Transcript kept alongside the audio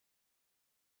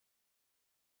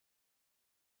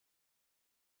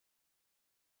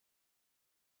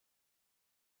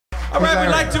All right,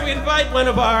 we'd like to invite one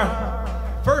of our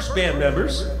first band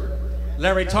members,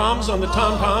 Larry Toms on the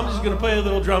tom-toms. He's going to play a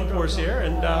little drum for us here.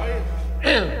 And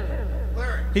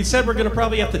he said we're going to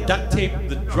probably have to duct tape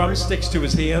the drumsticks to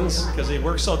his hands because he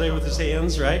works all day with his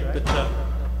hands, right? But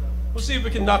we'll see if we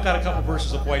can knock out a couple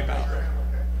verses of Wipeout.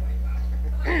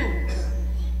 You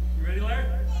ready, Larry?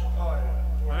 All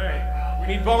right. We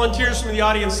need volunteers from the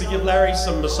audience to give Larry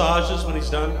some massages when he's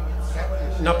done.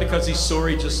 Not because he's sore,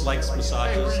 he just likes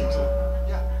massages.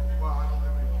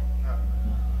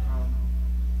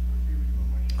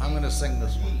 I'm going to sing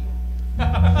this one.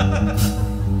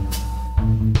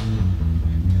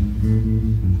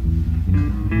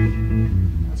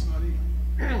 That's not E.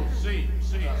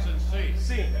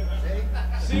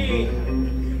 C.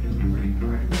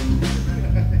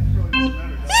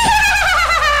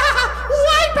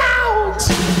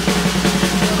 Wipeout!